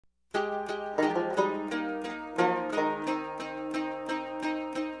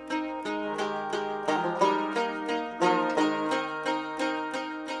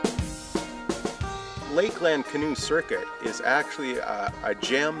Lakeland Canoe Circuit is actually a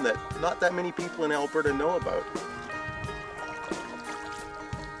gem that not that many people in Alberta know about.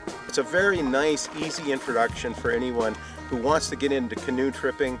 It's a very nice, easy introduction for anyone who wants to get into canoe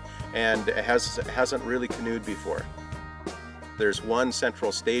tripping and hasn't really canoed before. There's one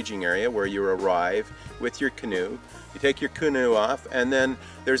central staging area where you arrive with your canoe. You take your canoe off, and then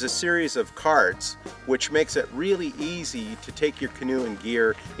there's a series of carts which makes it really easy to take your canoe and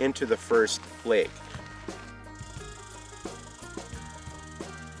gear into the first lake.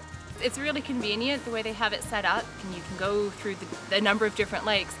 It's really convenient the way they have it set up, and you can go through the number of different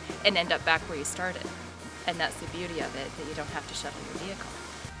lakes and end up back where you started. And that's the beauty of it, that you don't have to shuttle your vehicle.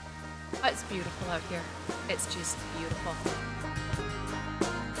 It's beautiful out here. It's just beautiful.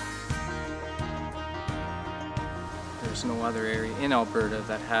 There's no other area in Alberta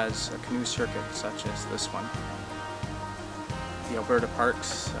that has a canoe circuit such as this one. The Alberta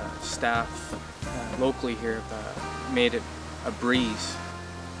Parks staff locally here have made it a breeze.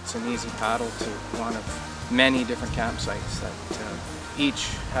 It's an easy paddle to one of many different campsites that each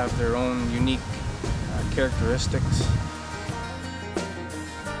have their own unique characteristics.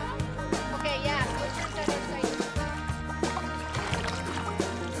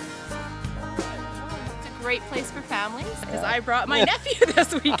 Great place for families, because I brought my nephew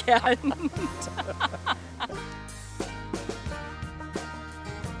this weekend.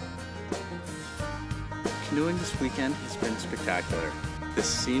 Canoeing this weekend has been spectacular. The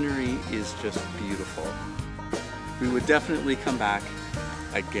scenery is just beautiful. We would definitely come back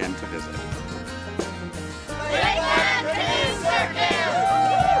again to visit. Lakeland Canoe Circuit!